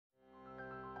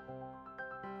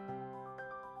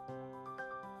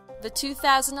The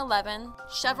 2011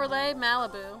 Chevrolet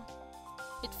Malibu.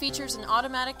 It features an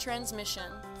automatic transmission,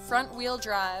 front-wheel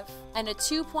drive, and a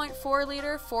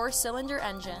 2.4-liter four-cylinder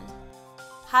engine.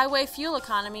 Highway fuel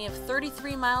economy of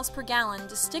 33 miles per gallon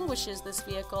distinguishes this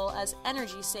vehicle as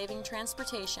energy-saving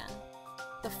transportation.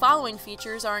 The following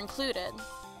features are included: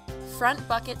 front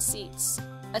bucket seats,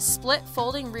 a split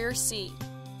folding rear seat,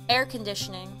 air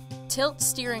conditioning, tilt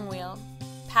steering wheel,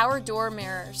 power door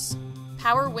mirrors,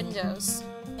 power windows,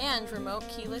 and remote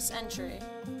keyless entry.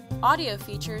 Audio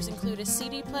features include a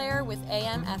CD player with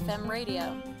AM/FM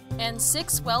radio and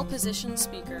 6 well-positioned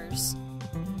speakers.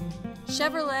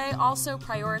 Chevrolet also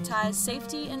prioritized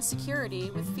safety and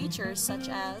security with features such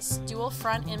as dual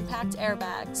front impact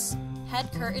airbags,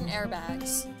 head curtain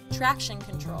airbags, traction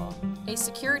control, a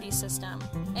security system,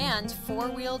 and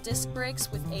 4-wheel disc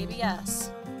brakes with ABS.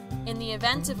 In the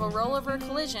event of a rollover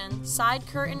collision, side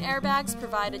curtain airbags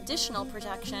provide additional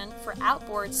protection for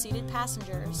outboard seated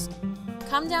passengers.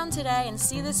 Come down today and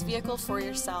see this vehicle for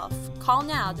yourself. Call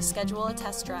now to schedule a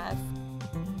test drive.